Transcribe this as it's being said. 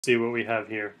See what we have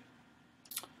here.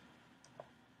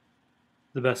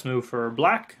 The best move for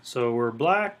black, so we're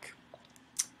black,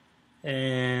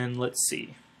 and let's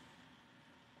see.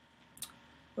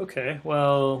 Okay,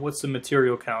 well, what's the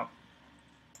material count?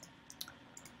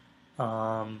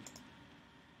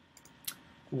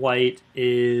 White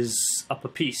is up a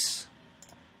piece.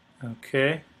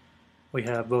 Okay, we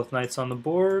have both knights on the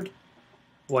board.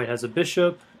 White has a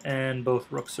bishop, and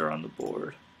both rooks are on the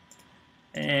board.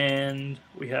 And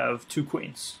we have two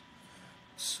queens.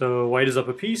 So white is up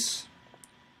a piece.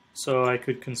 So I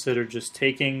could consider just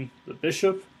taking the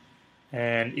bishop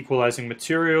and equalizing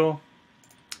material,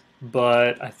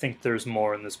 but I think there's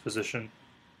more in this position.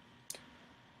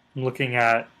 I'm looking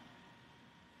at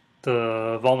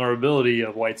the vulnerability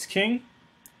of white's king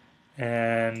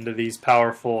and these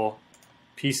powerful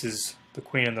pieces, the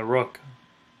queen and the rook,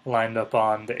 lined up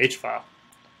on the h-file.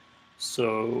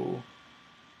 So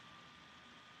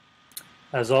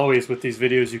as always with these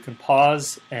videos, you can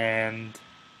pause and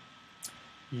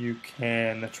you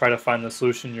can try to find the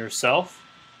solution yourself,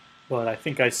 but I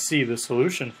think I see the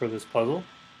solution for this puzzle.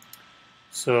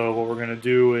 So what we're going to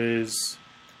do is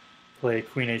play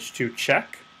queen h2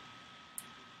 check.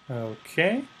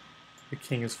 Okay, the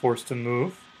king is forced to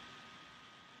move,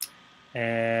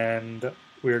 and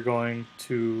we're going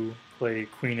to play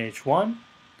queen h1,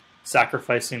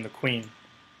 sacrificing the queen.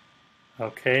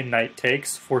 Okay, knight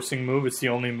takes, forcing move. It's the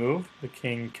only move. The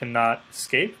king cannot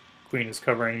escape. Queen is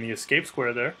covering the escape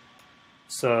square there.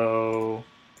 So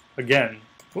again,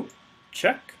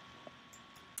 check.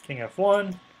 King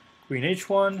f1, queen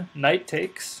h1, knight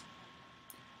takes,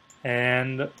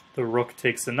 and the rook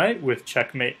takes the knight with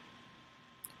checkmate.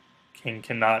 King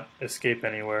cannot escape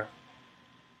anywhere,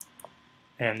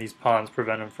 and these pawns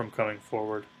prevent him from coming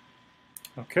forward.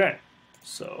 Okay,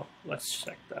 so let's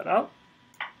check that out.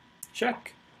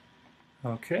 Check.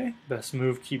 Okay, best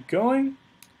move, keep going.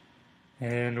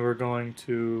 And we're going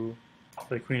to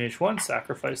play queen h1,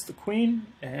 sacrifice the queen,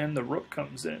 and the rook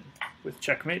comes in with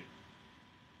checkmate.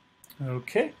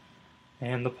 Okay,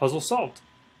 and the puzzle solved.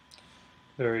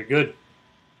 Very good.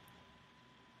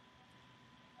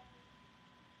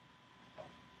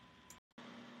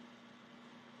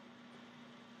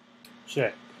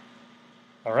 Check.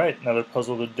 Alright, another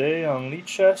puzzle of the day on Elite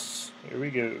Chess. Here we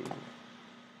go.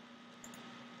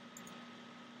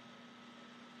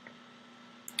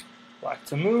 Black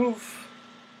to move.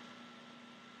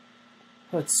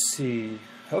 Let's see.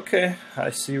 Okay, I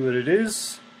see what it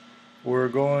is. We're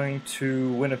going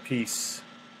to win a piece.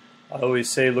 I always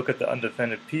say look at the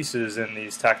undefended pieces in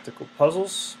these tactical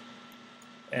puzzles.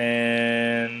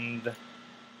 And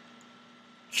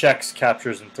checks,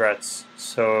 captures, and threats.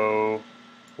 So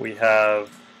we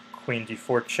have queen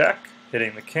d4 check,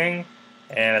 hitting the king,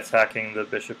 and attacking the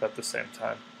bishop at the same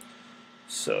time.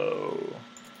 So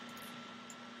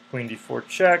queen d4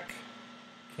 check,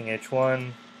 king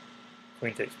h1,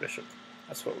 queen takes bishop.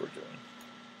 That's what we're doing.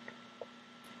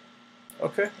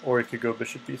 Okay, or we could go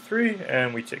bishop b3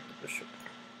 and we take the bishop.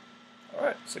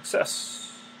 Alright,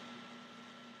 success.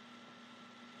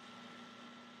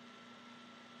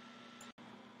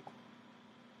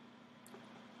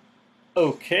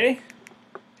 Okay,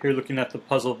 here looking at the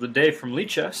puzzle of the day from Elite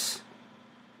Chess.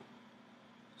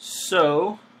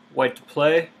 So, white to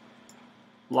play.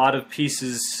 A lot of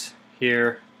pieces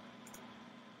here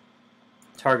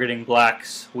targeting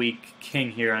black's weak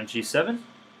king here on g7.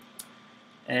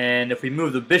 And if we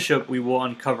move the bishop, we will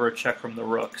uncover a check from the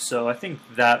rook. So I think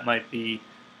that might be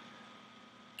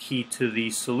key to the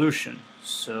solution.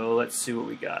 So let's see what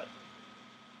we got.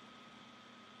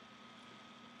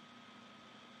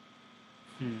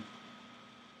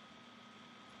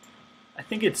 I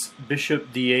think it's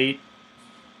bishop d8,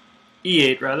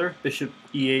 e8 rather, bishop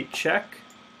e8 check.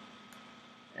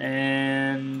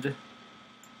 And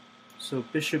so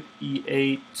bishop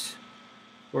e8,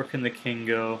 where can the king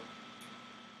go?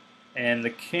 And the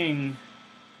king,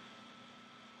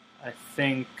 I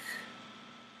think,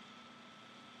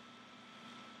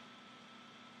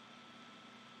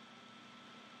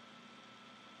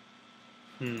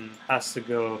 has to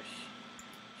go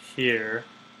here.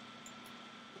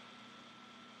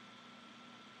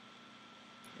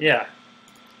 Yeah.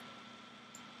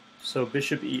 So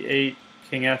bishop e8,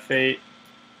 king f8,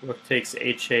 rook takes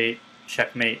h8,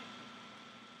 checkmate.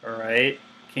 Alright,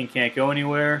 king can't go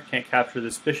anywhere, can't capture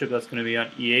this bishop, that's going to be on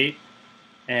e8,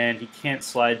 and he can't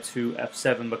slide to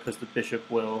f7 because the bishop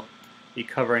will be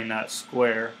covering that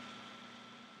square.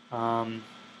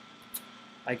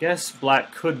 I guess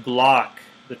black could block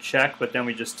the check, but then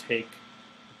we just take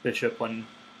the bishop when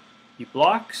he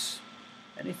blocks.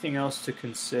 Anything else to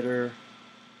consider?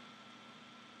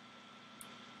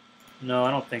 No,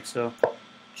 I don't think so.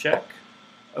 Check.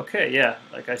 Okay, yeah,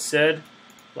 like I said,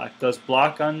 black does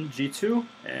block on g2,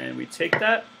 and we take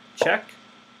that. Check.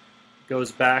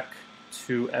 Goes back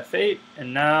to f8,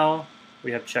 and now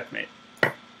we have checkmate.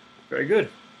 Very good.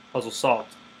 Puzzle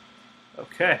solved.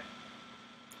 Okay.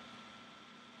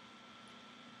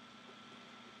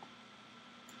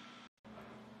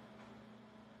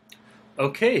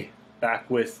 Okay, back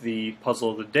with the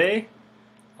puzzle of the day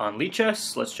on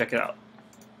Lichess. Let's check it out.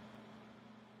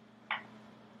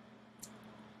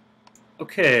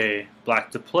 Okay,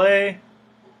 black to play.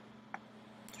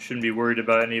 Shouldn't be worried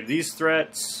about any of these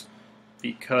threats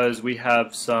because we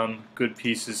have some good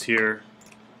pieces here,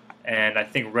 and I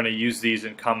think we're going to use these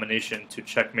in combination to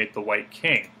checkmate the white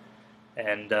king.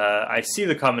 And I see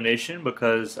the combination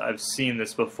because I've seen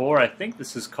this before. I think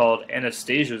this is called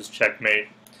Anastasia's checkmate.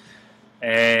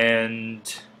 And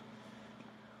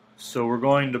so we're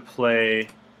going to play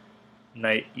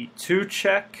knight e2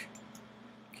 check,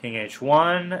 king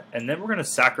h1, and then we're going to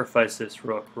sacrifice this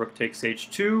rook. Rook takes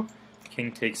h2,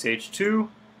 king takes h2,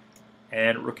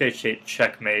 and rook h8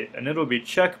 checkmate. And it'll be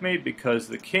checkmate because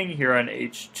the king here on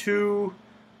h2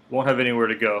 won't have anywhere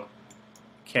to go.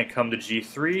 Can't come to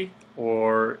g3,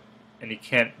 and he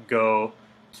can't go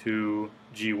to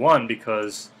g1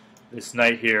 because this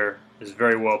knight here is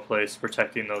very well placed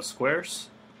protecting those squares.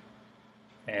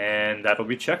 And that'll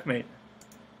be checkmate.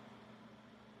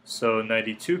 So knight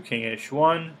e2, king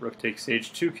h1, rook takes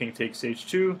h2, king takes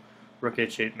h2, rook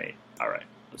h8 mate. Alright,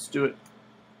 let's do it.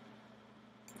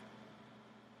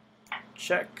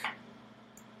 Check.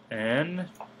 And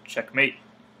checkmate.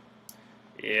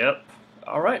 Yep.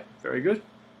 Alright, very good.